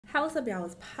What's up, y'all?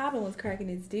 What's poppin'? What's cracking?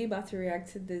 It's D. About to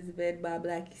react to this vid by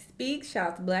Blackie Speaks.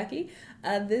 Shout out to Blackie.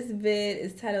 This vid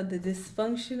is titled "The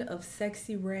Dysfunction of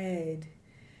Sexyy Red."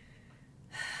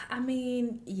 I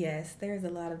mean, yes, there's a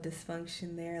lot of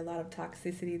dysfunction there, a lot of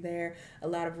toxicity there, a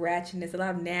lot of ratchetness, a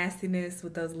lot of nastiness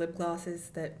with those lip glosses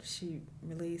that she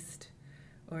released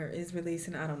or is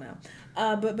releasing. I don't know.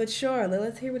 But sure,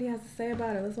 let's hear what he has to say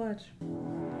about it. Let's watch.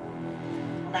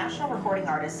 National recording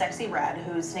artist Sexyy Red,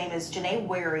 whose name is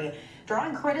Shanell,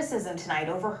 drawing criticism tonight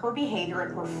over her behavior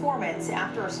and performance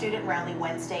after a student rally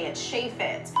Wednesday at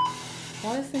Shanell.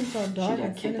 Why does it seem so dark? She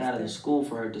got kicked out of the school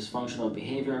for her dysfunctional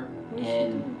behavior,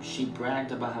 and she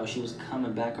bragged about how she was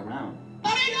coming back around.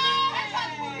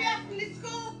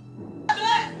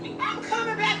 I'm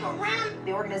coming back around.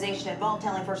 The organization involved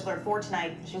telling First Alert 4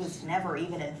 tonight she was never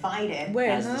even invited.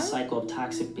 As the cycle of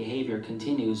toxic behavior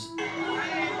continues,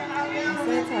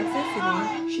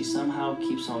 toxicity. She somehow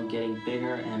keeps on getting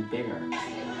bigger and bigger.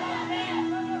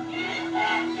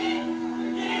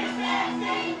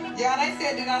 Yeah, they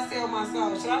said that I sell my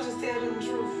soul. Should I just tell them the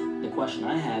truth? The question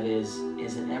I have is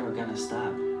it ever gonna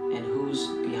stop? And who's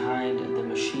behind the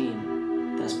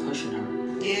machine that's pushing her?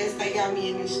 Yes, they got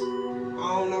me in this. I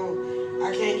don't know.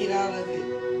 I can't get out of it.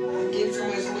 I'm getting too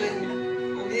much money.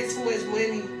 I'm getting too much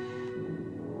money.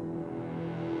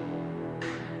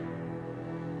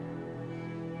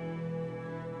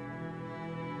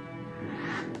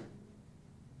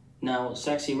 Now,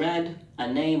 Sexyy Red, a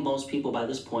name most people by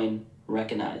this point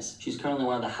recognize. She's currently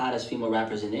one of the hottest female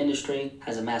rappers in the industry,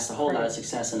 has amassed a whole lot of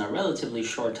success in a relatively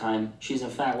short time. She's in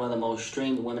fact one of the most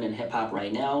streamed women in hip-hop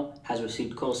right now, has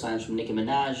received co-signs from Nicki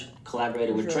Minaj,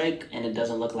 collaborated with Drake, and it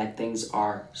doesn't look like things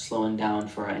are slowing down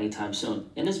for her anytime soon.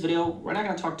 In this video, we're not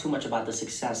going to talk too much about the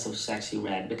success of Sexyy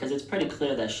Red, because it's pretty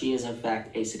clear that she is in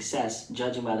fact a success,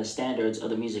 judging by the standards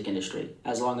of the music industry.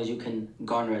 As long as you can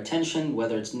garner attention,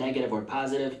 whether it's negative or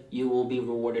positive, you will be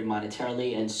rewarded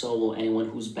monetarily, and so will anyone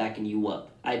who's backing you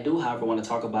up. I do, however, want to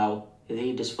talk about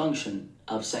the dysfunction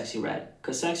of Sexyy Red,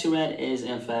 because Sexyy Red is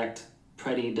in fact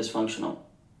pretty dysfunctional.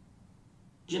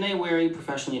 Shanell,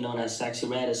 professionally known as Sexyy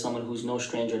Red, is someone who's no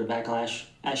stranger to backlash,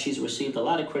 as she's received a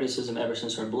lot of criticism ever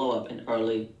since her blow-up in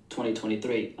early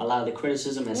 2023. A lot of the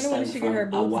criticism has stemmed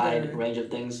from a wide range of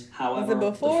things. However,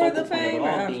 the focal point of it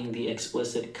all being the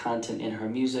explicit content in her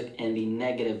music and the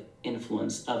negative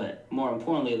influence of it. More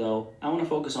importantly, though, I want to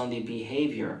focus on the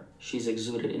behavior she's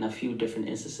exuded in a few different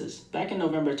instances. Back in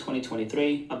November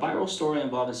 2023, a viral story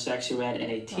involving Sexyy Red and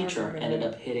a teacher ended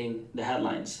up hitting the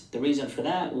headlines. The reason for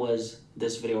that was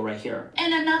this video right here.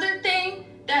 And another thing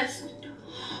that's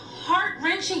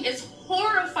heart-wrenching is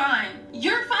horrifying.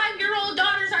 Your 5-year-old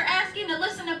daughters are asking to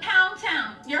listen to Pound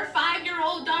Town. Your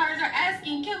 5-year-old daughters are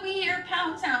asking, can we hear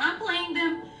Pound Town? I'm playing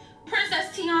them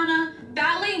Princess Tiana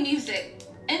ballet music,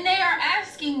 and they are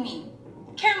asking me,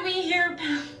 can we hear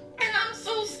Pound? And I'm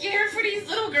so scared for these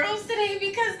little girls today,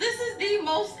 because this is the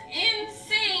most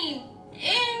insane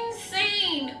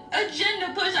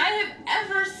agenda push I have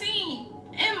ever seen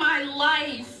in my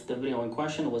life. The video in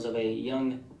question was of a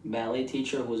young ballet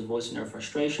teacher who was voicing her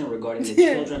frustration regarding the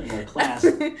children in her class.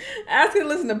 Asking to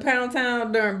listen to Pound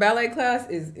Town during ballet class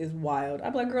is wild.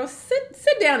 I'm like, girl,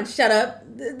 sit down and shut up.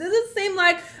 Does it seem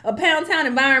like a Pound Town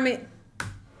environment?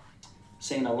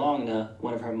 Singing along to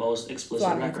one of her most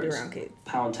explicit records,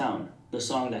 Pound Town, the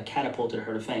song that catapulted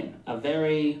her to fame. A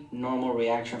very normal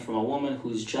reaction from a woman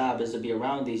whose job is to be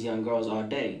around these young girls all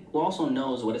day, who also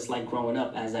knows what it's like growing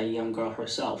up as a young girl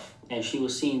herself. And she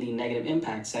was seeing the negative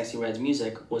impact Sexyy Red's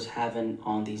music was having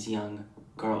on these young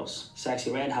girls.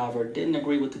 Sexyy Red, however, didn't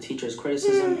agree with the teacher's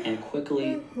criticism and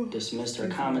quickly dismissed her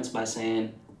comments by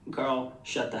saying, "Girl,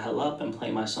 shut the hell up and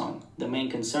play my song." The main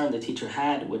concern the teacher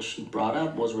had, which she brought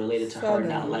up, was related to her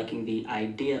not liking the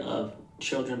idea of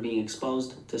children being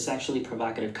exposed to sexually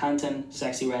provocative content.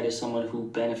 Sexyy Red is someone who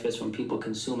benefits from people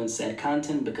consuming said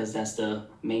content because that's the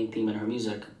main theme in her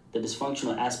music. The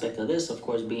dysfunctional aspect of this, of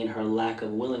course, being her lack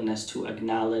of willingness to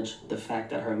acknowledge the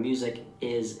fact that her music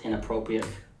is inappropriate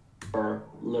for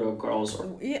little girls.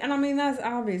 Yeah, and I mean, that's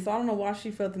obvious. I don't know why she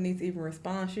felt the need to even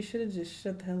respond. She should have just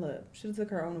shut the hell up. Should have took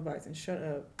her own advice and shut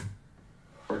up.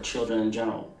 For children in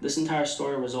general. This entire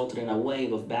story resulted in a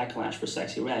wave of backlash for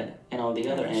Sexyy Red, and on the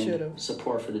other end,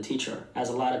 support for the teacher, as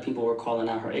a lot of people were calling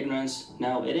out her ignorance.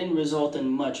 Now, it didn't result in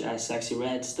much, as Sexyy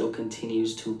Red still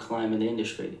continues to climb in the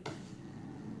industry.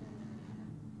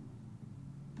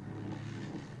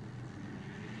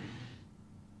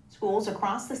 Schools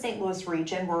across the St. Louis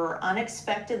region were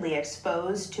unexpectedly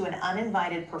exposed to an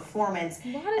uninvited performance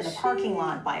in the parking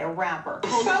lot by a rapper.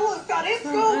 So this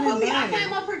school put me, I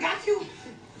came up here, got you,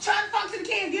 trying to talk to the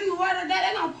kids, getting the word of that,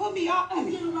 they don't put me off.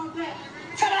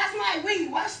 So I That's my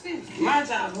weed. Watch this. My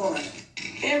job hard.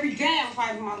 Every day I'm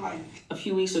fighting for my life. A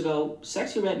few weeks ago,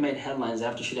 Sexyy Red made headlines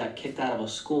after she got kicked out of a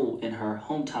school in her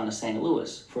hometown of St.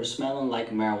 Louis for smelling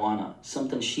like marijuana,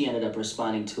 something she ended up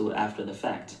responding to after the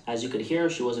fact. As you could hear,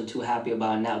 she wasn't too happy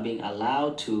about not being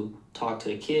allowed to talk to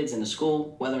the kids in the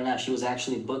school. Whether or not she was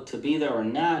actually booked to be there or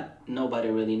not, nobody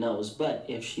really knows. But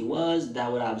if she was,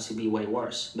 that would obviously be way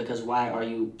worse. Because why are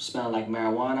you smelling like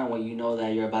marijuana when you know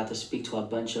that you're about to speak to a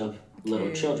bunch of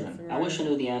little children? Right. I wish I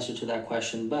knew the answer to that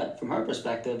question, but from her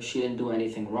perspective, she didn't do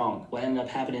anything wrong. What ended up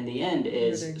happening in the end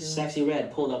is Sexyy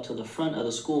Red pulled up to the front of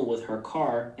the school with her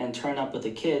car and turned up with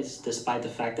the kids despite the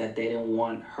fact that they didn't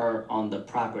want her on the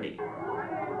property.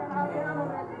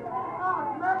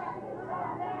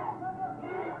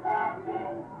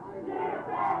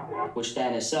 Which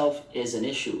that in itself is an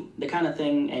issue. The kind of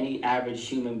thing any average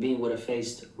human being would have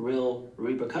faced real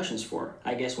repercussions for.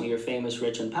 I guess when you're famous,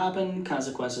 rich, and poppin',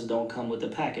 consequences don't come with the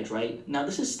package, right? Now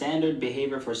this is standard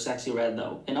behavior for Sexyy Red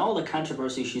though. In all the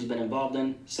controversy she's been involved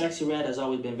in, Sexyy Red has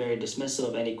always been very dismissive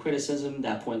of any criticism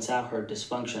that points out her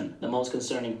dysfunction. The most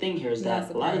concerning thing here is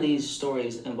that a lot of these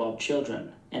stories involve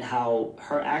children and how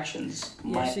her actions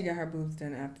might... she got her boobs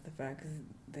done after the fact because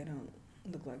they don't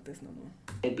look like this no more.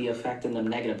 It'd be affecting them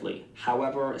negatively.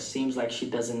 However, it seems like she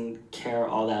doesn't care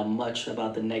all that much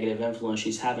about the negative influence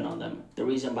she's having on them. The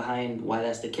reason behind why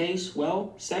that's the case,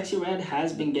 well, Sexyy Red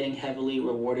has been getting heavily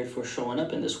rewarded for showing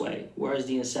up in this way. Where's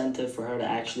the incentive for her to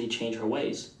actually change her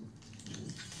ways?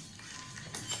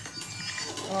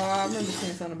 Oh, I remember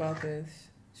seeing something about this.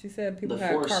 She said people the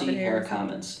had 4C carpet hair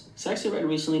comments. Sexyy Red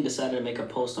recently decided to make a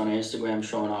post on her Instagram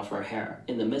showing off her hair.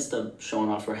 In the midst of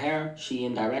showing off her hair, she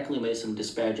indirectly made some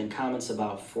disparaging comments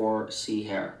about 4C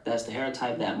hair. That's the hair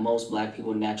type that most black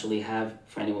people naturally have,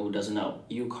 for anyone who doesn't know.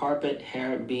 You carpet,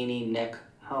 hair, beanie, neck,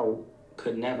 how?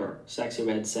 Could never, Sexyy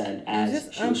Red said as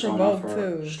she was showing off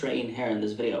her straightened hair in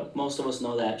this video. Most of us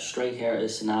know that straight hair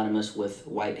is synonymous with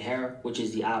white hair, which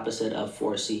is the opposite of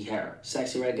 4C hair.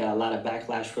 Sexyy Red got a lot of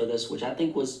backlash for this, which I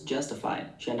think was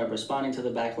justified. She ended up responding to the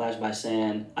backlash by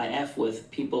saying, I F with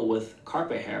people with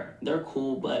carpet hair. They're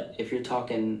cool, but if you're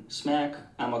talking smack,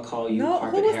 I'ma call you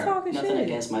carpet hair. Nothing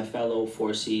against my fellow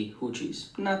 4C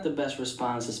hoochies. Not the best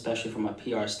response, especially from a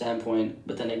PR standpoint,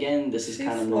 but then again, this is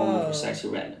kind of normal for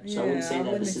Sexyy Red. So I wouldn't say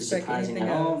that this is surprising at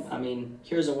all. I mean,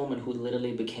 here's a woman who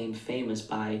literally became famous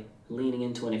by leaning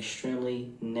into an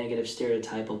extremely negative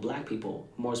stereotype of black people,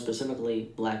 more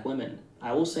specifically black women.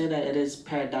 I will say that it is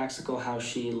paradoxical how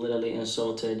she literally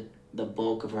insulted the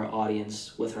bulk of her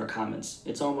audience with her comments.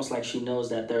 It's almost like she knows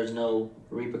that there's no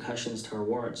repercussions to her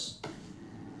words.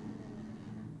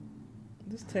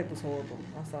 This tape was horrible.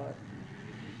 I saw it.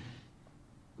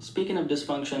 Speaking of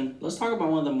dysfunction, let's talk about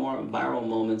one of the more viral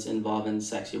moments involving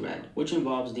Sexyy Red, which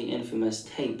involves the infamous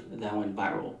tape that went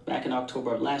viral. Back in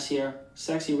October of last year,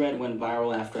 Sexyy Red went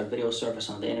viral after a video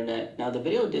surfaced on the internet. Now, the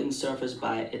video didn't surface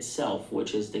by itself,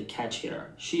 which is the catch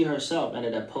here. She herself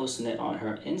ended up posting it on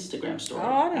her Instagram story.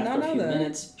 After a few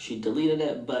minutes, she deleted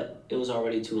it, but it was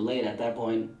already too late at that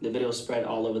point. The video spread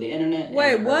all over the internet.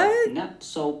 Wait, and what? Not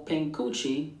so pink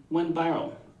coochie went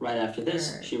viral. Right after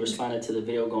this, she responded to the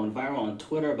video going viral on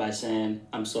Twitter by saying,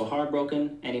 I'm so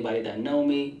heartbroken. Anybody that know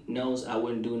me knows I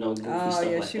wouldn't do no goofy stuff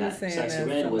like that. Sexyy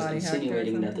Red was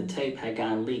insinuating that the tape had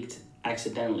gotten leaked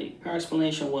accidentally. Her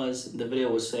explanation was, the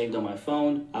video was saved on my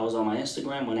phone. I was on my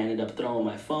Instagram when I ended up throwing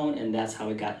my phone, and that's how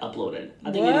it got uploaded.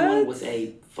 I think anyone with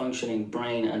a functioning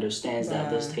brain understands that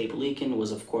this tape leaking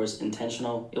was of course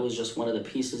intentional. It was just one of the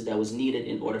pieces that was needed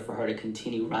in order for her to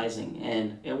continue rising,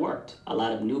 and it worked. A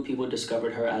lot of new people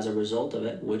discovered her as a result of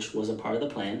it, which was a part of the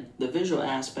plan. The visual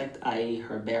aspect, i.e.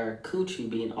 her bare coochie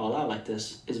being all out like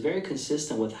this, is very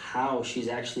consistent with how she's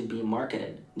actually being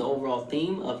marketed. The overall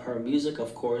theme of her music,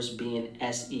 of course, being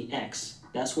SEX.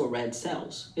 That's what Red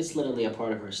sells. It's literally a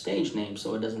part of her stage name,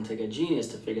 so it doesn't take a genius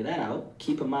to figure that out.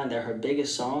 Keep in mind that her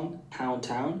biggest song, Pound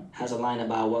Town, has a line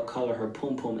about what color her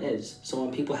poom poom is. So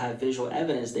when people have visual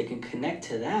evidence, they can connect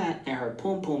to that, and her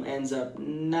poom poom ends up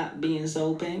not being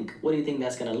so pink. What do you think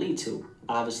that's gonna lead to?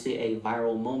 Obviously a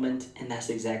viral moment, and that's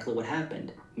exactly what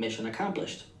happened. Mission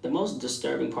accomplished. The most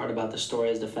disturbing part about the story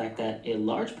is the fact that a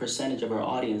large percentage of her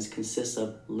audience consists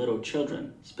of little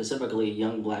children, specifically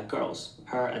young black girls.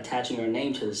 Her attaching her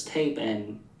name to this tape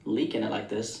and leaking it like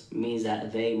this means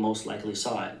that they most likely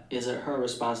saw it. Is it her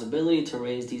responsibility to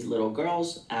raise these little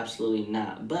girls? Absolutely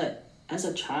not. But as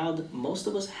a child, most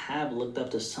of us have looked up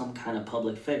to some kind of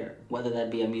public figure, whether that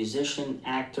be a musician,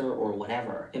 actor, or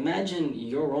whatever. Imagine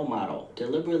your role model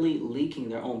deliberately leaking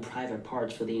their own private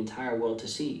parts for the entire world to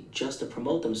see, just to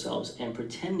promote themselves and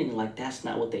pretending like that's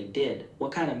not what they did.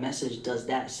 What kind of message does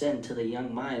that send to the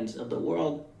young minds of the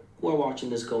world who are watching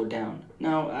this go down.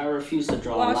 Now, I refuse to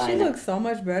draw a Wow, line. she looks so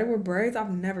much better with braids.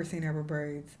 I've never seen her with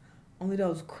braids. Only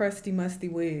those crusty, musty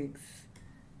wigs.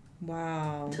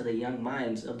 Wow. To the young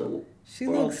minds of the She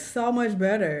world looks so much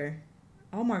better.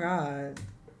 Oh my God.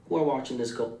 who are watching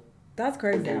this go That's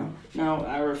crazy. down. Now,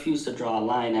 I refuse to draw a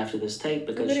line after this tape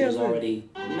because she was already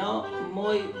no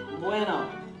muy bueno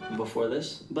before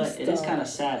this. But it is kind of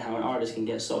sad how an artist can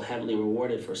get so heavily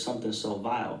rewarded for something so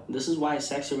vile. This is why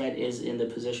Sexyy Red is in the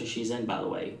position she's in, by the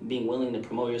way. Being willing to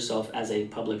promote yourself as a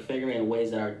public figure in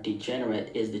ways that are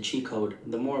degenerate is the cheat code.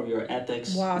 The more of your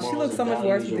ethics, wow, she morals, looks so and much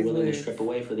worse values with you're these willing wigs. to strip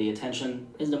away for the attention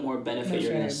is the more benefit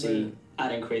you're going to see. I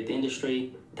didn't create the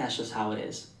industry. That's just how it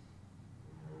is.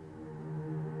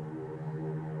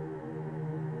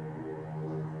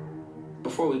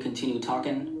 Before we continue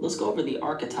talking, let's go over the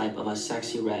archetype of a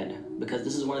Sexyy Red, because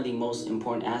this is one of the most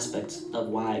important aspects of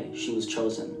why she was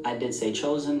chosen. I did say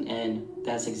chosen, and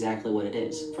that's exactly what it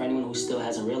is. For anyone who still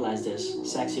hasn't realized this,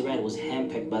 Sexyy Red was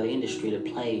handpicked by the industry to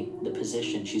play the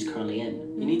position she's currently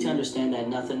in. You need to understand that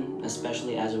nothing,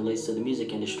 especially as it relates to the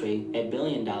music industry, a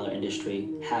billion-dollar industry,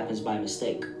 happens by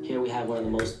mistake. Here we have one of the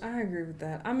most... I agree with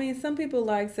that. I mean, some people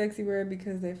like Sexyy Red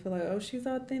because they feel like, oh, she's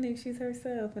authentic, she's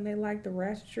herself, and they like the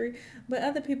ratchetry. But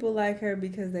other people like her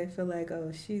because they feel like,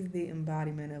 oh, she's the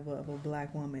embodiment of a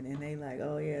black woman, and they like,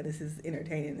 oh yeah, this is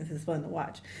entertaining, this is fun to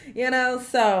watch, you know.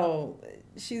 So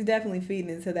she's definitely feeding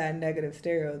into that negative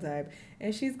stereotype,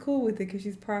 and she's cool with it because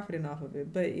she's profiting off of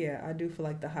it. But yeah, I do feel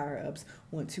like the higher ups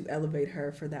want to elevate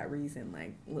her for that reason.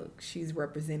 Like, look, she's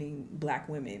representing black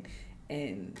women,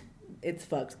 and it's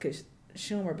fucked because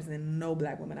she don't represent no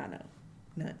black women I know,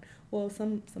 none. Well,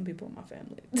 some people in my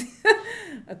family,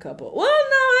 a couple. Well,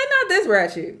 no, they're not this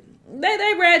ratchet.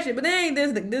 They ratchet, but they ain't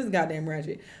this goddamn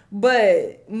ratchet.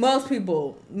 But most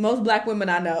black women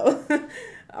I know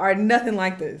are nothing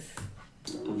like this.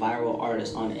 Viral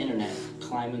artist on the internet,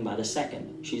 climbing by the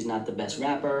second. She's not the best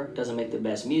rapper, doesn't make the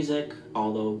best music,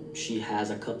 although she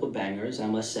has a couple bangers, I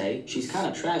must say. She's kind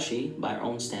of trashy by her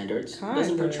own standards.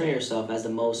 Doesn't portray herself as the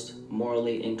most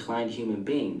morally inclined human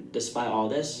being. Despite all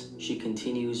this, she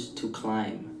continues to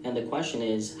climb. And the question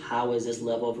is, how is this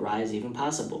level of rise even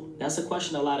possible? That's a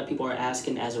question a lot of people are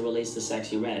asking as it relates to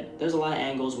Sexyy Red. There's a lot of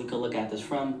angles we could look at this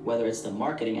from, whether it's the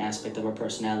marketing aspect of her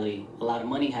personality. A lot of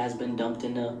money has been dumped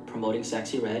into promoting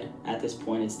Sexyy Red. At this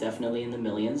point, it's definitely in the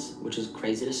millions, which is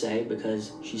crazy to say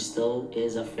because she still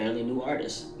is a fairly new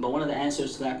artist. But one of the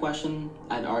answers to that question,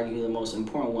 I'd argue the most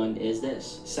important one, is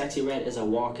this. Sexyy Red is a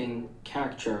walking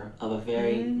caricature of a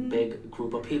very big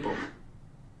group of people.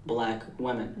 Black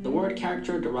women. The word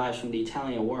caricature derives from the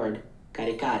Italian word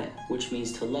caricare, which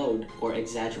means to load or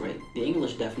exaggerate. The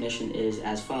English definition is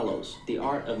as follows: the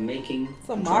art of making,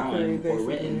 drawing, or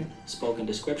written, spoken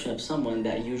description of someone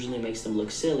that usually makes them look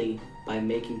silly by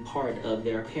making part of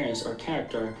their appearance or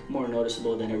character more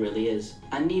noticeable than it really is.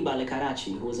 Annibale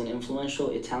Carracci, who was an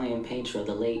influential Italian painter of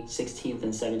the late 16th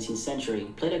and 17th century,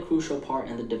 played a crucial part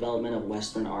in the development of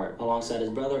Western art. Alongside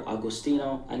his brother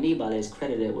Agostino, Annibale is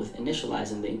credited with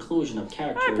initializing the inclusion of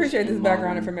characters. I appreciate this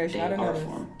background in information. I modern-day didn't know art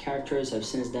this. form. Characters have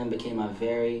since then become a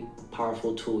very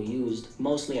powerful tool used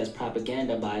mostly as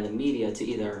propaganda by the media to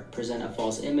either present a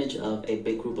false image of a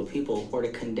big group of people or to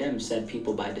condemn said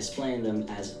people by displaying them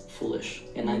as foolish.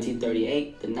 In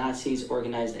 1938, the Nazis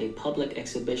organized a public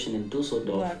exhibition in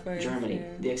Dusseldorf, Germany. Yeah.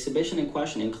 The exhibition in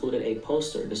question included a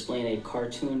poster displaying a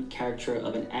cartoon caricature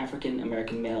of an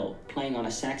African-American male playing on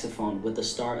a saxophone with the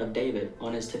Star of David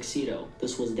on his tuxedo.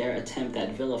 This was their attempt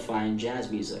at vilifying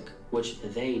jazz music, which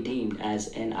they deemed as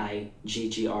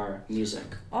NIGGR music.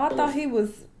 Oh, I thought he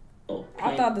was...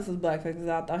 I thought this was blackface because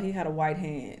I thought he had a white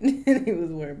hand and he was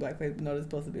wearing blackface, but no, this is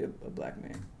supposed to be a black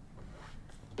man.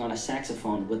 On a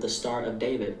saxophone with the Star of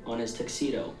David on his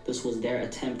tuxedo. This was their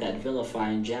attempt at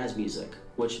vilifying jazz music,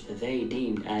 which they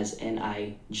deemed as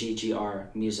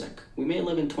NIGGR music. We may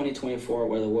live in 2024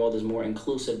 where the world is more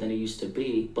inclusive than it used to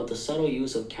be, but the subtle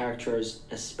use of caricatures,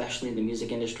 especially in the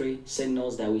music industry,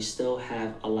 signals that we still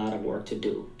have a lot of work to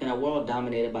do. In a world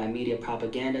dominated by media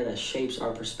propaganda that shapes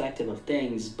our perspective of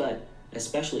things, but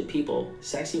especially people,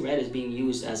 Sexyy Red is being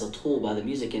used as a tool by the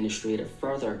music industry to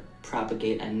further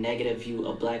propagate a negative view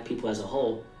of black people as a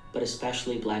whole, but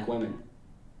especially black women.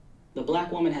 The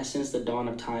black woman has since the dawn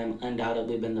of time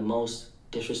undoubtedly been the most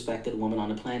disrespected woman on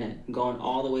the planet, going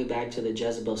all the way back to the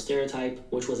Jezebel stereotype,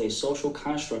 which was a social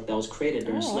construct that was created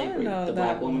during slavery. The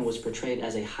black woman was portrayed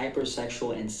as a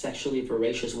hypersexual and sexually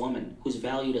voracious woman whose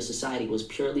value to society was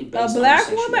purely based on black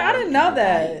woman? I didn't know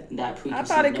that. That I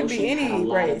thought it could be any had a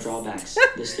lot race. of drawbacks.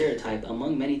 The stereotype,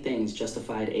 among many things,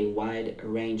 justified a wide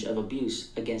range of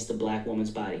abuse against the black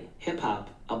woman's body. Hip-hop,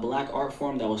 A black art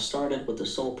form that was started with the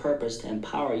sole purpose to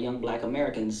empower young black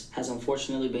Americans has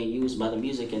unfortunately been used by the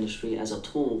music industry as a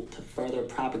tool to further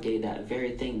propagate that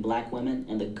very thing black women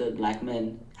and the good black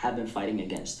men have been fighting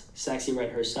against. Sexyy Red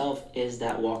herself is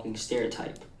that walking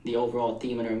stereotype. The overall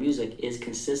theme in her music is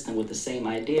consistent with the same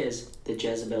ideas the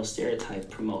Jezebel stereotype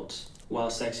promotes. While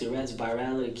Sexyy Red's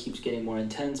virality keeps getting more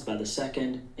intense by the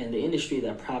second, and the industry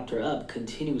that propped her up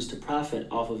continues to profit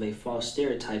off of a false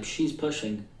stereotype she's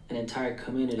pushing, an entire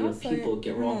community of people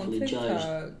get wrongfully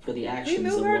judged for the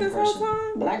actions of one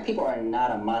person. Black people are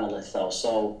not a monolith though,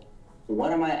 so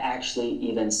what am I actually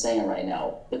even saying right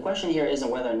now? The question here isn't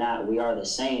whether or not we are the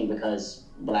same, because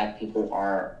black people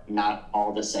are not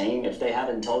all the same. If they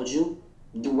haven't told you,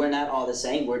 we're not all the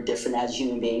same. We're different as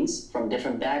human beings, from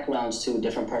different backgrounds to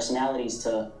different personalities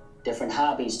to different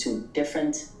hobbies to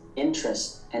different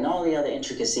interests and all the other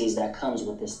intricacies that comes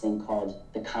with this thing called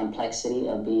the complexity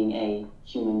of being a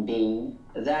human being.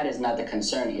 That is not the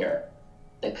concern here.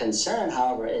 The concern,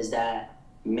 however, is that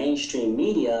mainstream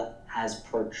media has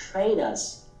portrayed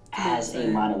us as a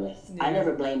monolith. I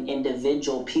never blame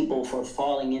individual people for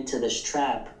falling into this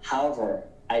trap. However,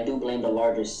 I do blame the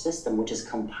larger system, which is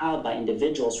compiled by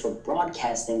individuals, for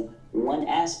broadcasting one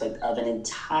aspect of an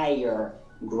entire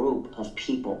group of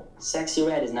people. Sexyy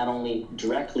Red is not only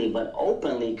directly but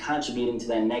openly contributing to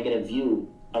that negative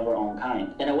view of her own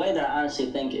kind in a way that I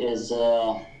honestly think is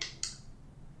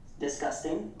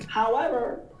disgusting.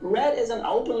 However, Red is an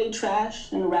openly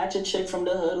trash and ratchet chick from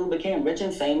the hood who became rich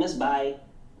and famous by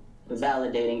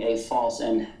validating a false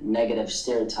and negative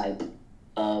stereotype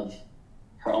of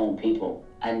her own people.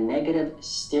 A negative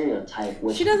stereotype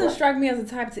which... She doesn't strike me as the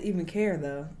type to even care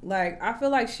though. Like, I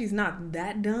feel like she's not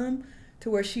that dumb to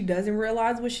where she doesn't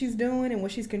realize what she's doing and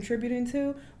what she's contributing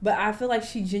to, but I feel like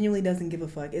she genuinely doesn't give a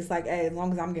fuck. It's like, hey, as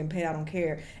long as I'm getting paid, I don't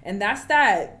care. And that's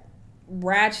that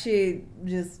ratchet,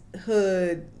 just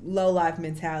hood, low-life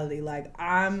mentality. Like,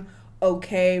 I'm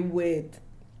okay with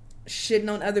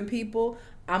shitting on other people.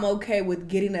 I'm okay with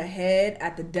getting ahead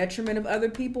at the detriment of other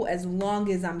people as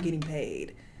long as I'm getting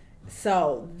paid.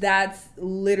 So that's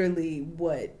literally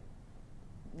what...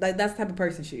 Like, that's the type of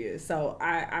person she is. So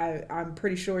I'm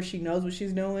pretty sure she knows what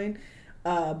she's doing,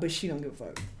 but she don't give a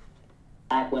fuck.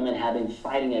 Black women have been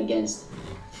fighting against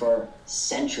for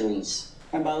centuries.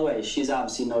 And by the way, she's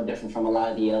obviously no different from a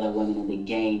lot of the other women in the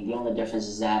game. The only difference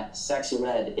is that Sexyy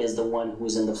Red is the one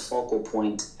who's in the focal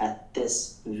point at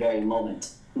this very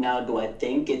moment. Now, do I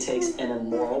think it takes an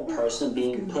immoral person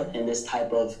being put in this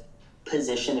type of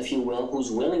position, if you will, who's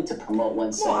willing to promote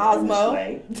oneself in this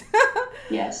way?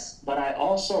 Yes, but I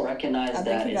also recognize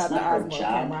that it's not her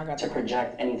job to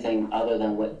project anything other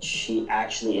than what she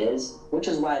actually is, which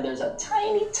is why there's a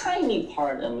tiny, tiny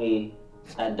part of me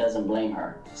that doesn't blame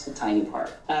her. It's a tiny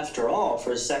part. After all,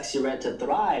 for Sexyy Red to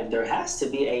thrive, there has to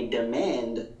be a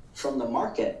demand from the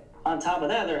market. On top of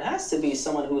that, there has to be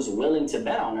someone who's willing to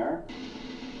bet on her.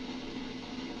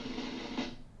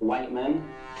 White men.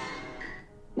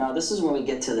 Now, this is when we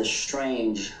get to the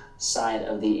strange side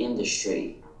of the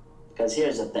industry. Because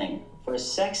here's the thing. For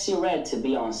Sexyy Red to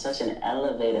be on such an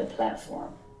elevated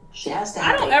platform, she has to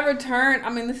have... I don't ever turn... I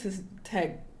mean, this is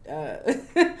tech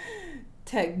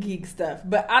geek stuff.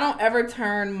 But I don't ever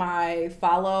turn my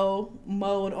follow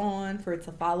mode on for it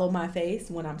to follow my face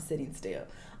when I'm sitting still.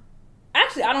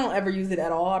 Actually, I don't ever use it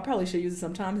at all. I probably should use it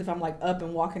sometimes if I'm like up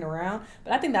and walking around.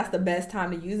 But I think that's the best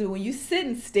time to use it. When you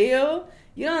sitting still,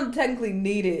 you don't technically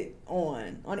need it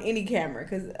on any camera.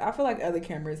 Because I feel like other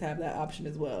cameras have that option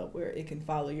as well, where it can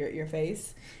follow your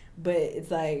face. But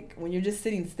it's like when you're just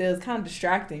sitting still, it's kind of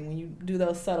distracting when you do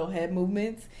those subtle head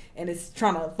movements and it's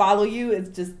trying to follow you. It's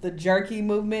just the jerky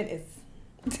movement.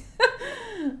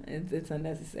 It's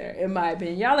unnecessary, in my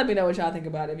opinion. Y'all let me know what y'all think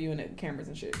about it, viewing the cameras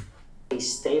and shit. A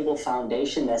stable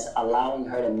foundation that's allowing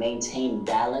her to maintain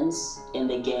balance in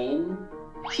the game.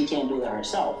 She can't do that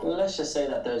herself. Let's just say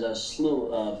that there's a slew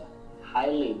of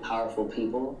highly powerful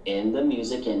people in the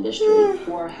music industry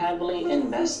who are heavily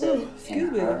invested in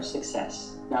her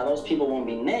success. Now, those people won't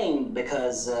be named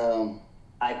because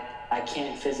I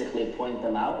can't physically point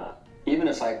them out. Even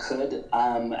if I could,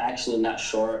 I'm actually not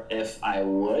sure if I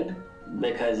would,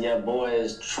 because your boy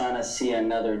is trying to see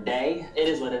another day. It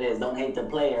is what it is. Don't hate the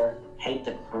player. Hate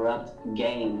the corrupt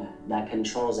game that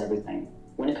controls everything.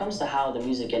 When it comes to how the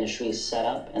music industry is set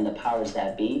up and the powers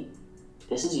that be,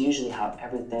 this is usually how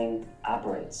everything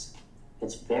operates.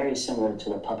 It's very similar to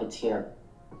the puppeteer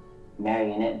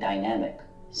marionette dynamic,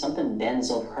 something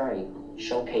Denzel Curry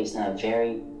showcased in a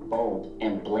very bold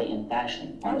and blatant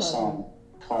fashion on the song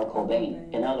Clark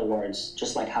Cobain. In other words,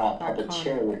 just like how a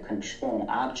puppeteer would control an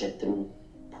object through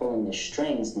pulling the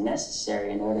strings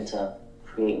necessary in order to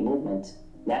create movement,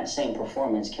 That same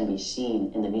performance can be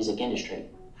seen in the music industry.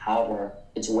 However,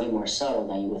 it's way more subtle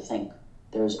than you would think.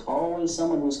 There's always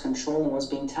someone who's controlling what's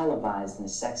being televised, and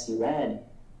Sexyy Red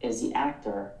is the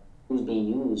actor who's being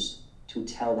used to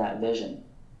tell that vision.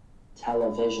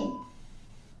 Television.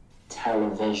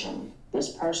 Television.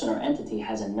 This person or entity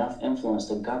has enough influence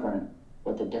to govern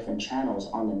what the different channels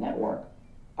on the network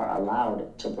are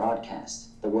allowed to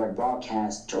broadcast. The word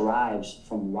broadcast derives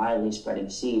from widely spreading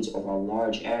seeds over a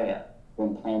large area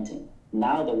when planting.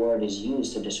 Now the word is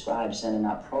used to describe sending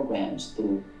out programs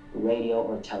through radio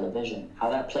or television. How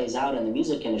that plays out in the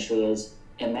music industry is,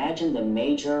 imagine the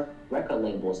major record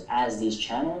labels as these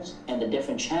channels, and the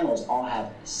different channels all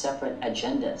have separate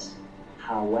agendas.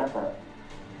 However,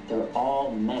 they're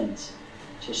all meant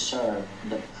to serve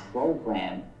the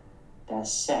program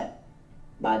that's set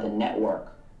by the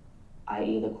network,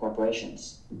 i.e. the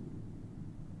corporations.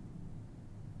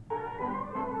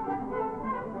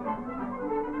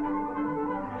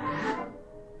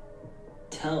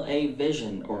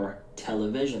 Television or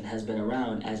television has been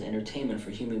around as entertainment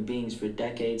for human beings for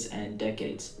decades and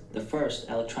decades. The first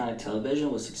electronic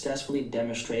television was successfully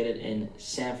demonstrated in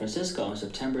San Francisco on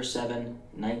September 7,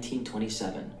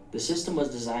 1927. The system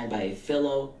was designed by a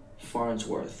fellow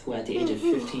Farnsworth, who at the age of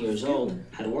 15 years old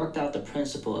had worked out the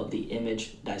principle of the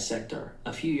image dissector.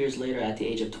 A few years later, at the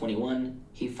age of 21,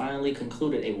 he finally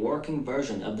concluded a working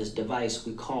version of this device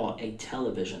we call a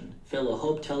television. Philo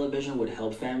hoped television would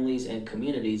help families and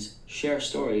communities share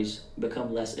stories,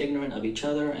 become less ignorant of each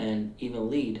other, and even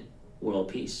lead world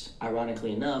peace.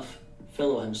 Ironically enough,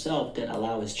 Philo himself didn't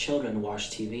allow his children to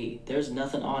watch TV. There's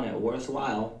nothing on it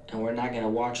worthwhile, and we're not going to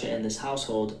watch it in this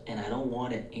household, and I don't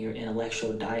want it in your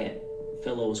intellectual diet.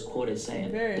 Philo was quoted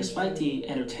saying, despite the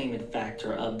entertainment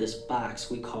factor of this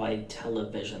box we call a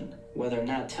television, whether or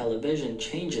not television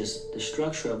changes the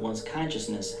structure of one's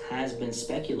consciousness has been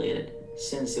speculated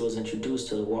since it was introduced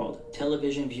to the world.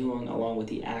 Television viewing, along with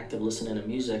the act of listening to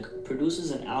music,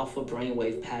 produces an alpha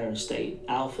brainwave pattern state.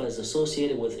 Alpha is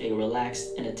associated with a relaxed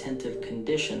and attentive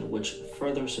condition, which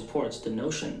further supports the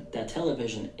notion that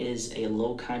television is a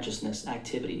low consciousness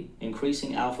activity.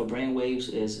 Increasing alpha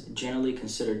brainwaves is generally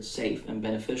considered safe and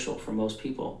beneficial for most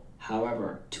people.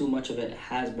 However, too much of it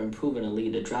has been proven to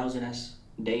lead to drowsiness,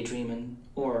 daydreaming,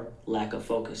 or lack of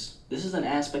focus. This is an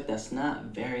aspect that's not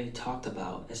very talked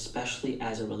about, especially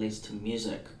as it relates to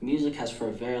music. Music has for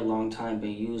a very long time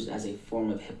been used as a form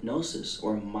of hypnosis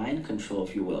or mind control,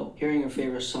 if you will. Hearing your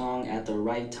favorite song at the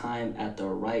right time, at the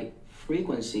right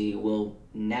frequency, will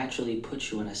naturally put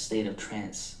you in a state of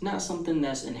trance. Not something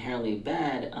that's inherently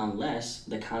bad unless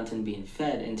the content being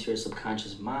fed into your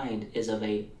subconscious mind is of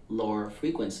a lower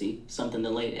frequency, something the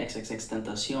late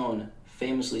XXXTentacion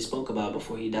famously spoke about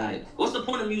before he died. What's the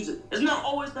point of music? It's not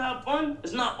always to have fun.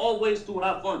 It's not always to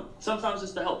have fun. Sometimes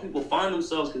it's to help people find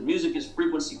themselves, because music is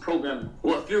frequency programming.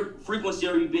 What frequency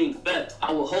are you being fed?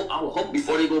 I will hope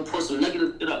before they go pull some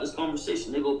negative shit out this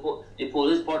conversation, they pull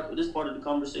this part of the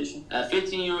conversation. At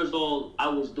 15 years old, I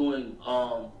was doing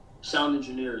sound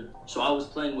engineering. So I was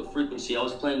playing with frequency. I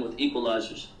was playing with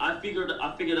equalizers. I figured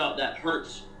out that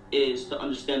hertz is to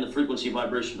understand the frequency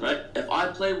vibration, right? If I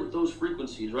play with those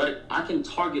frequencies, right, I can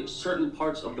target certain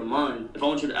parts of the mind. If I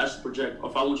want you to astral project, or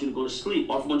if I want you to go to sleep,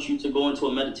 or if I want you to go into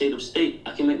a meditative state,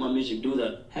 I can make my music do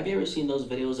that. Have you ever seen those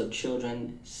videos of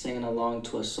children singing along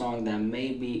to a song that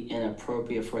may be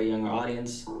inappropriate for a younger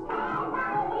audience?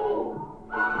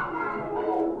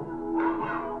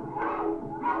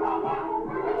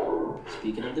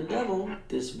 Speaking of the devil,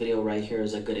 this video right here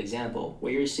is a good example.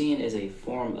 What you're seeing is a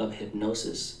form of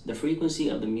hypnosis. The frequency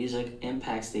of the music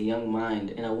impacts the young mind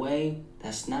in a way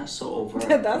that's not so overt.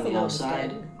 From the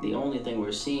outside, the only thing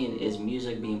we're seeing is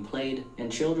music being played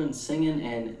and children singing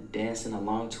and dancing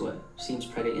along to it. Seems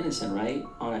pretty innocent, right?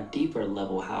 On a deeper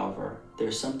level, however,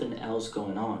 there's something else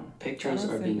going on. Pictures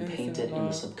are being painted in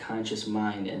the subconscious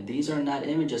mind, and these are not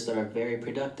images that are very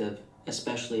productive,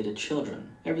 especially to children.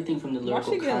 Everything from the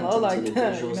lyrical content to the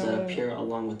visuals that appear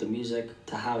along with the music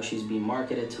to how she's being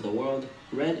marketed to the world.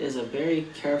 Red is a very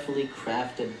carefully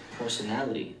crafted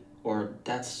personality, or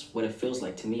that's what it feels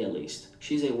like to me at least.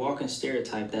 She's a walking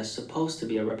stereotype that's supposed to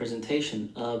be a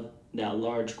representation of that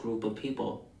large group of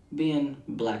people, being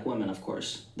black women, of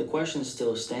course. The question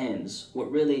still stands,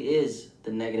 what really is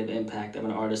the negative impact of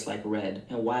an artist like Red,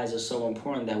 and why is it so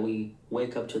important that we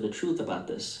wake up to the truth about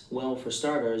this? Well, for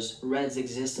starters, Red's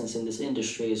existence in this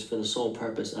industry is for the sole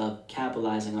purpose of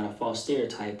capitalizing on a false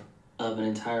stereotype of an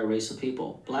entire race of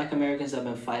people. Black Americans have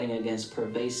been fighting against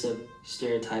pervasive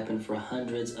stereotyping for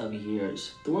hundreds of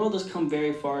years. The world has come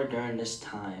very far during this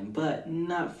time, but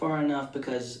not far enough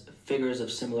because figures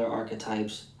of similar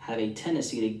archetypes have a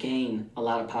tendency to gain a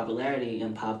lot of popularity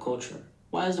in pop culture.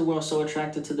 Why is the world so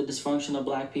attracted to the dysfunction of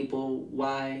black people?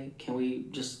 Why? Can we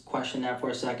just question that for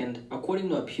a second? According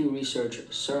to a Pew Research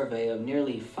survey of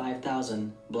nearly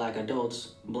 5,000 black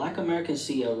adults, black Americans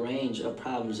see a range of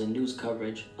problems in news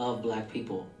coverage of black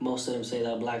people. Most of them say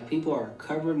that black people are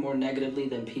covered more negatively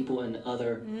than people in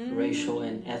other racial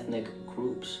and ethnic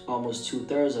groups. Almost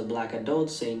 2/3 of black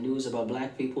adults say news about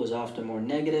black people is often more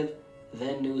negative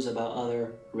than news about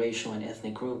other racial and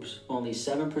ethnic groups. Only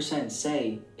 7%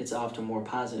 say it's often more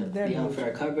positive. The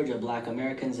unfair coverage of black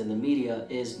Americans in the media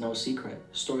is no secret.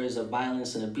 Stories of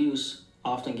violence and abuse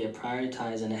often get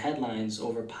prioritized in the headlines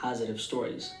over positive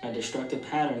stories, a destructive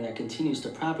pattern that continues to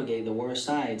propagate the worst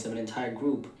sides of an entire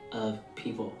group of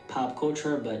people. Pop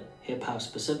culture, but hip-hop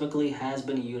specifically, has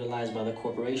been utilized by the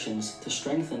corporations to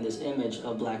strengthen this image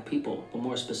of black people, but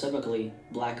more specifically,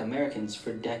 black Americans,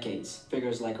 for decades.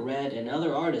 Figures like Red and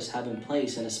other artists have been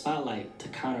placed in a spotlight to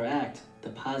counteract the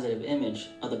positive image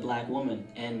of the black woman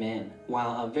and man.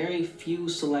 While a very few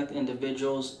select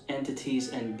individuals, entities,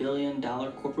 and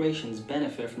billion-dollar corporations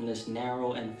benefit from this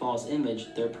narrow and false image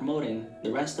they're promoting,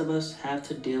 the rest of us have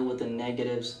to deal with the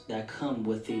negatives that come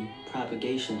with the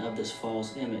propagation of this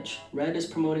false image. Red is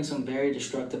promoting some very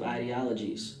destructive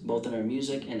ideologies, both in her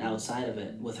music and outside of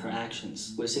it, with her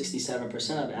actions. With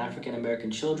 67% of African American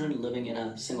children living in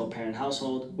a single-parent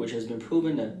household, which has been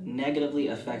proven to negatively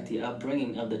affect the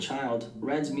upbringing of the child,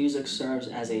 Red's music serves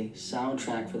as a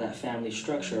soundtrack for that family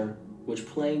structure which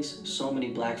plagues so many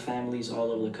black families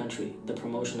all over the country. The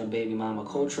promotion of baby mama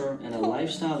culture and a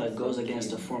lifestyle that goes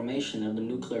against the formation of the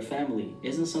nuclear family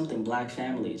isn't something black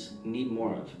families need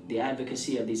more of. The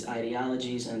advocacy of these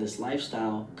ideologies and this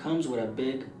lifestyle comes with a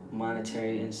big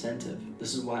monetary incentive.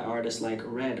 This is why artists like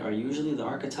Red are usually the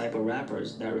archetype of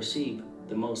rappers that receive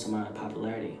the most amount of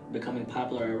popularity. Becoming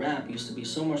popular in rap used to be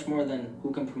so much more than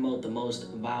who can promote the most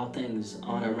vile things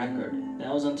on a record.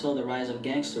 That was until the rise of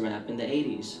gangster rap in the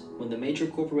 80s, when the major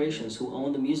corporations who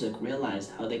owned the music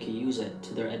realized how they could use it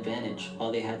to their advantage.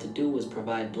 All they had to do was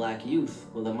provide black youth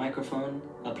with a microphone,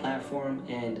 a platform,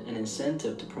 and an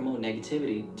incentive to promote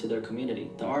negativity to their community.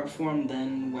 The art form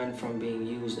then went from being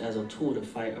used as a tool to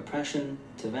fight oppression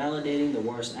to validating the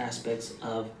worst aspects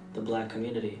of the black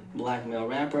community. Black male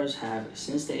rappers have,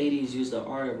 since the 80s, used the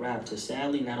art of rap to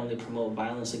sadly not only promote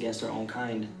violence against their own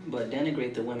kind, but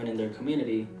denigrate the women in their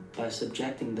community by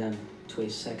subjecting them to a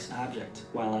sex object,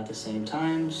 while at the same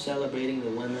time celebrating the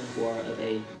women who are of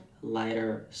a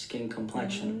lighter skin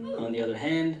complexion. On the other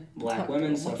hand, black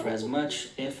women suffer as much,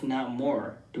 if not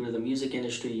more, due to the music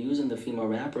industry using the female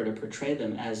rapper to portray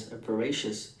them as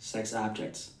voracious sex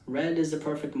objects. Red is the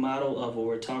perfect model of what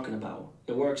we're talking about.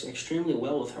 It works extremely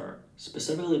well with her,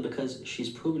 specifically because she's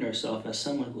proven herself as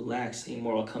someone who lacks a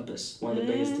moral compass. One of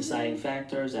the biggest deciding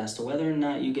factors as to whether or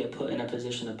not you get put in a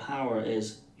position of power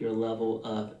is your level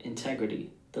of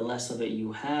integrity. The less of it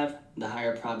you have, the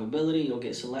higher probability you'll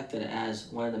get selected as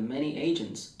one of the many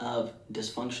agents of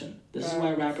dysfunction. This is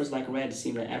why rappers like Red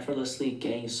seem to effortlessly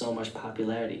gain so much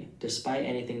popularity, despite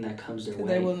anything that comes their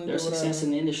way. Their success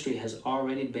in the industry has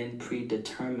already been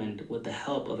predetermined with the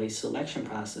help of a selection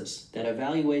process that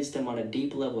evaluates them on a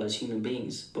deep level as human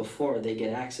beings before they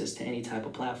get access to any type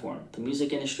of platform. The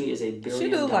music industry is a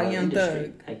billion-dollar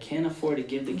industry. I can't afford to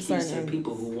give the keys to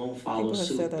people who won't follow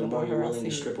suit. The more you're willing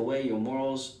to strip away your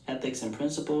morals, ethics, and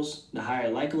principles, the higher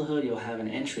likelihood you'll have an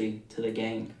entry to the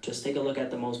game. Just take a look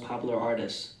at the most popular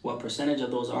artists. What percentage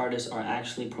of those artists are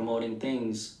actually promoting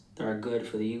things that are good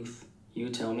for the youth? You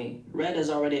tell me. Red has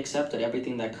already accepted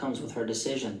everything that comes with her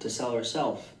decision to sell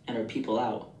herself and her people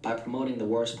out by promoting the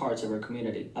worst parts of her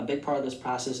community. A big part of this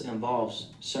process involves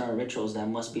certain rituals that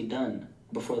must be done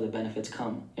before the benefits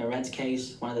come. In Red's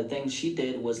case, one of the things she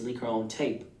did was leak her own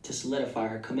tape to solidify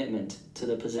her commitment to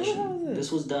the position.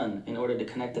 This was done in order to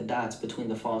connect the dots between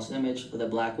the false image of the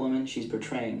black woman she's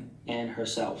portraying and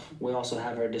herself. We also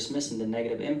have her dismissing the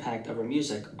negative impact of her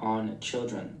music on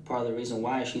children. Part of the reason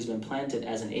why she's been planted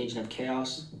as an agent of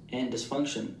chaos and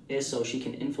dysfunction is so she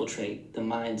can infiltrate the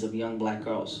minds of young black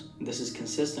girls. This is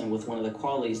consistent with one of the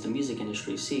qualities the music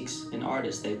industry seeks in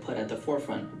artists they put at the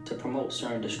forefront to promote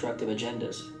certain destructive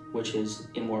agendas, which is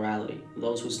immorality.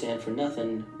 Those who stand for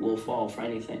nothing will fall for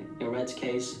anything. In Red's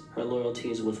case, her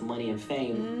loyalty is with money and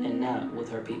fame and not with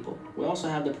her people. We also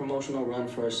have the promotional run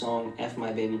for her song F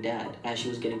My Baby Dad. As she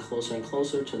was getting closer and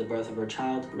closer to the birth of her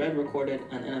child, Red recorded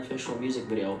an unofficial music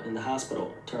video in the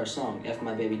hospital to her song F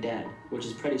My Baby Dad, which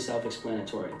is pretty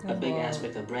self-explanatory. A big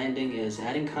aspect of branding is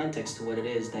adding context to what it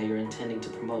is that you're intending to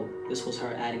promote. This was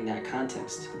her adding that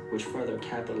context, which further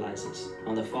capitalizes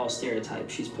on the false stereotype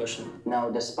she's pushing. Now,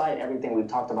 despite everything we've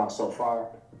talked about so far,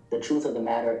 The truth of the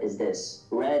matter is this: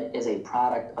 Red is a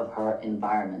product of her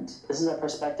environment. This is a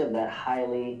perspective that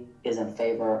highly is in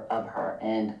favor of her,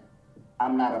 and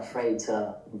I'm not afraid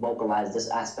to vocalize this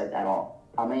aspect at all.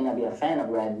 I may not be a fan of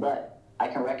Red, but I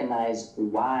can recognize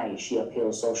why she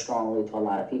appeals so strongly to a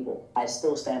lot of people. I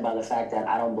still stand by the fact that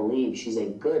I don't believe she's a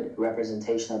good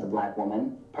representation of the black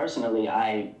woman. Personally,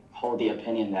 I hold the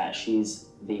opinion that she's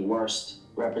the worst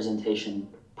representation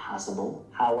possible.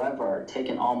 However,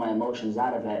 taking all my emotions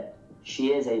out of it,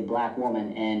 she is a black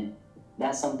woman, and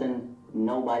that's something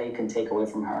nobody can take away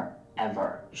from her,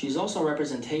 ever. She's also a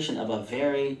representation of a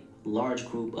very large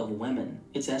group of women.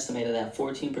 It's estimated that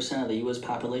 14% of the U.S.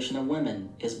 population of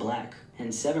women is black, and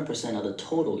 7% of the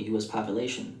total U.S.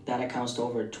 population. That accounts to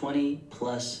over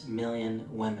 20+ million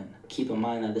women. Keep in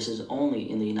mind that this is only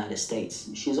in the United States.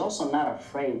 She's also not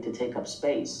afraid to take up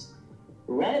space.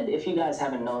 Red, if you guys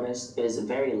haven't noticed, is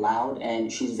very loud and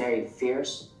she's very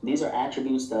fierce. These are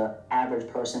attributes the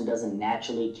average person doesn't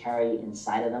naturally carry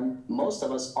inside of them. Most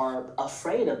of us are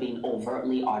afraid of being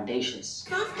overtly audacious.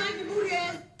 Some stinking booty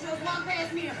ass just walk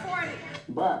past me at 40.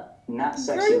 But not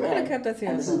Sexy Girl, you Red. could've kept that to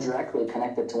And this yourself. is directly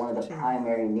connected to one of the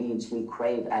primary needs we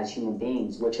crave as human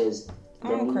beings, which is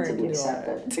the need to be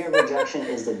accepted. Fear of rejection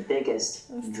is the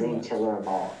biggest dream killer of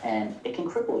all, and it can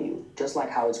cripple you, just like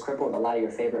how it's crippled a lot of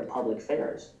your favorite public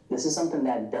figures. This is something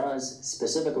that does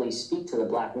specifically speak to the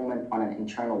black woman on an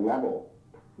internal level,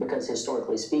 because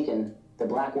historically speaking, the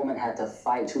black woman had to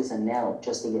fight tooth and nail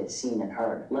just to get seen and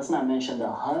heard. Let's not mention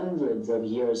the hundreds of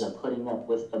years of putting up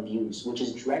with abuse, which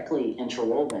is directly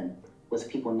interwoven with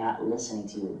people not listening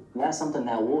to you. And that's something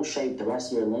that will shape the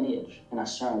rest of your lineage in a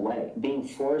certain way. Being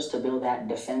forced to build that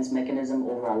defense mechanism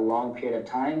over a long period of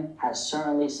time has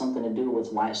certainly something to do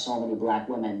with why so many black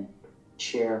women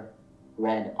cheer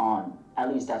Red on.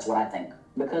 At least that's what I think.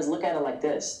 Because look at it like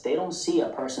this: they don't see a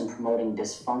person promoting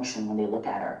dysfunction when they look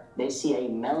at her. They see a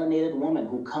melanated woman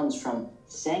who comes from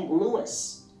St.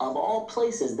 Louis, of all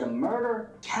places, the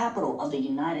murder capital of the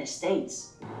United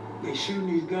States. They shooting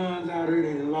these guns out here,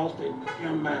 they done lost their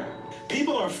young mind.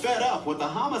 People are fed up with the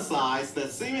homicides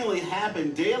that seemingly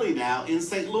happen daily now in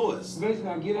St. Louis. Basically,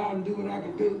 I get out and do what I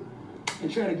can do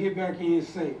and try to get back in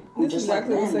safe. Who just like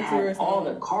them had all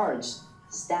the cards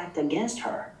stacked against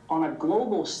her on a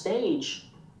global stage,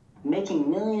 making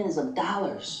millions of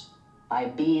dollars by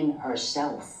being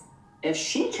herself. If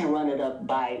she can run it up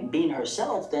by being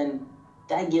herself, then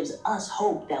that gives us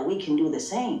hope that we can do the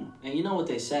same. And you know what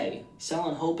they say,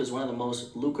 selling hope is one of the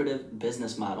most lucrative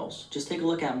business models. Just take a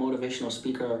look at motivational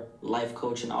speaker, life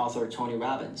coach, and author Tony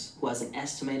Robbins, who has an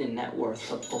estimated net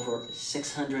worth of over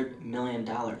 $600 million.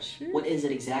 What is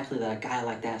it exactly that a guy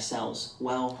like that sells?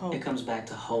 Well, it comes back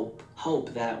to hope.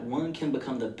 Hope that one can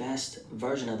become the best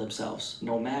version of themselves,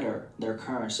 no matter their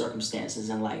current circumstances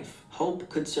in life. Hope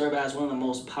could serve as one of the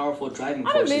most powerful driving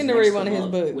forces I didn't mean to read one of his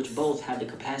books, which both have the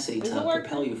capacity to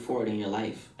propel you forward in your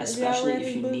life, especially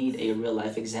if you need a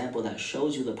real-life example that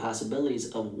shows you the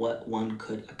possibilities of what one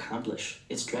could accomplish.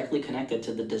 It's directly connected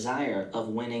to the desire of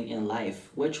winning in life,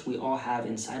 which we all have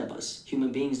inside of us.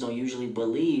 Human beings don't usually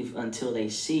believe until they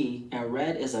see, and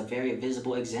Red is a very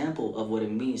visible example of what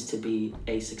it means to be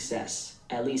a success,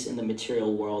 at least in the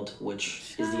material world,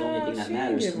 which is the only thing that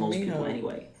matters to most people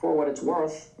anyway. For what it's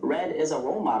worth, Red is a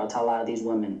role model to a lot of these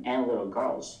women and little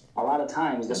girls. A lot of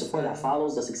times, the support that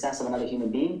follows the success of another human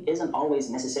being isn't always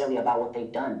necessarily about what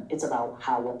they've done. It's about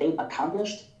how what they've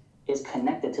accomplished is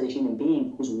connected to the human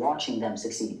being who's watching them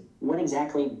succeed. What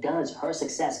exactly does her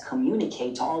success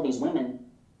communicate to all these women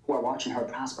who are watching her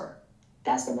prosper?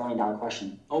 That's the million-dollar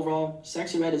question. Overall,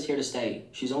 Sexy Red is here to stay.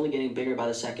 She's only getting bigger by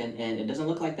the second, and it doesn't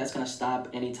look like that's gonna stop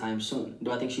anytime soon.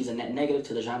 Do I think she's a net negative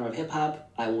to the genre of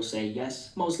hip-hop? I will say yes,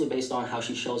 mostly based on how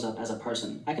she shows up as a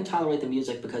person. I can tolerate the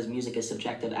music because music is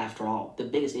subjective after all. The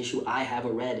biggest issue I have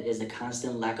with Red is the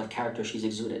constant lack of character she's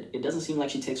exuded. It doesn't seem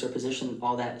like she takes her position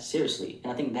all that seriously,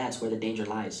 and I think that's where the danger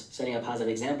lies. Setting a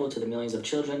positive example to the millions of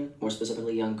children, more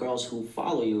specifically young girls who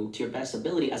follow you to your best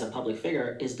ability as a public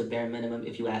figure, is the bare minimum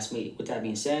if you ask me. With that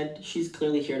being said, she's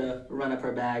clearly here to run up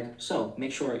her bag, so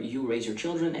make sure you raise your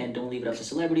children and don't leave it up to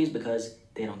celebrities because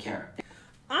they don't care.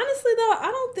 Honestly, though, I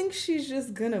don't think she's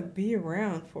just gonna be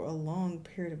around for a long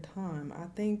period of time. I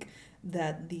think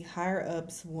that the higher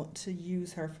ups want to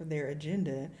use her for their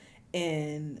agenda,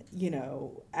 and, you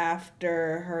know,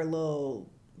 after her little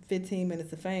 15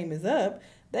 minutes of fame is up,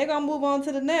 they're gonna move on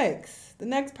to the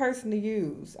next person to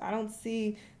use. I don't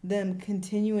see them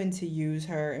continuing to use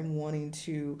her and wanting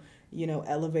to, you know,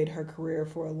 elevate her career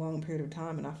for a long period of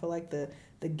time. And I feel like the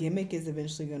gimmick is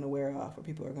eventually going to wear off, or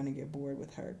people are going to get bored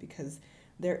with her, because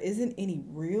there isn't any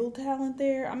real talent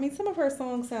there. I mean, some of her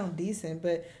songs sound decent,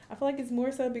 but I feel like it's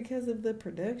more so because of the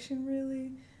production,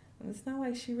 really. It's not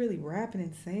like she really rapping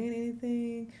and saying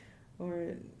anything,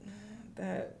 or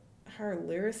that her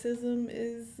lyricism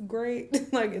is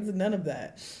great. Like, it's none of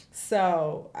that.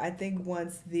 So I think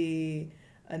once the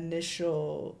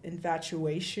initial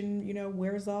infatuation, you know,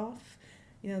 wears off,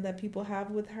 you know, that people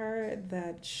have with her,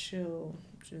 that she'll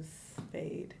just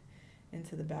fade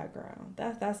into the background.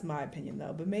 That's my opinion,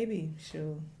 though. But maybe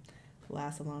she'll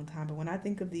last a long time. But when I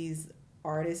think of these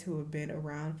artists who have been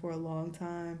around for a long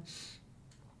time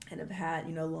and have had,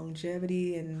 you know,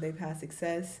 longevity, and they've had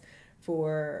success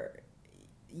for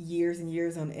years and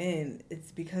years on end,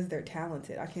 it's because they're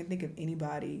talented. I can't think of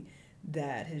anybody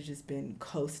that has just been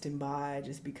coasting by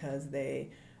just because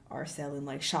they are selling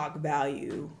like shock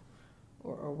value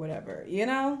or whatever. You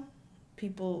know,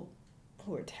 people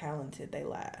who are talented, they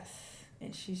last.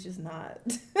 And she's just not.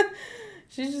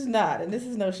 She's just not. And this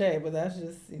is no shade, but that's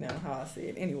just, you know, how I see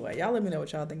it. Anyway, y'all let me know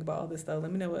what y'all think about all this stuff.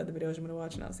 Let me know what other videos you want to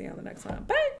watch, and I'll see you on the next one.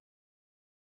 Bye!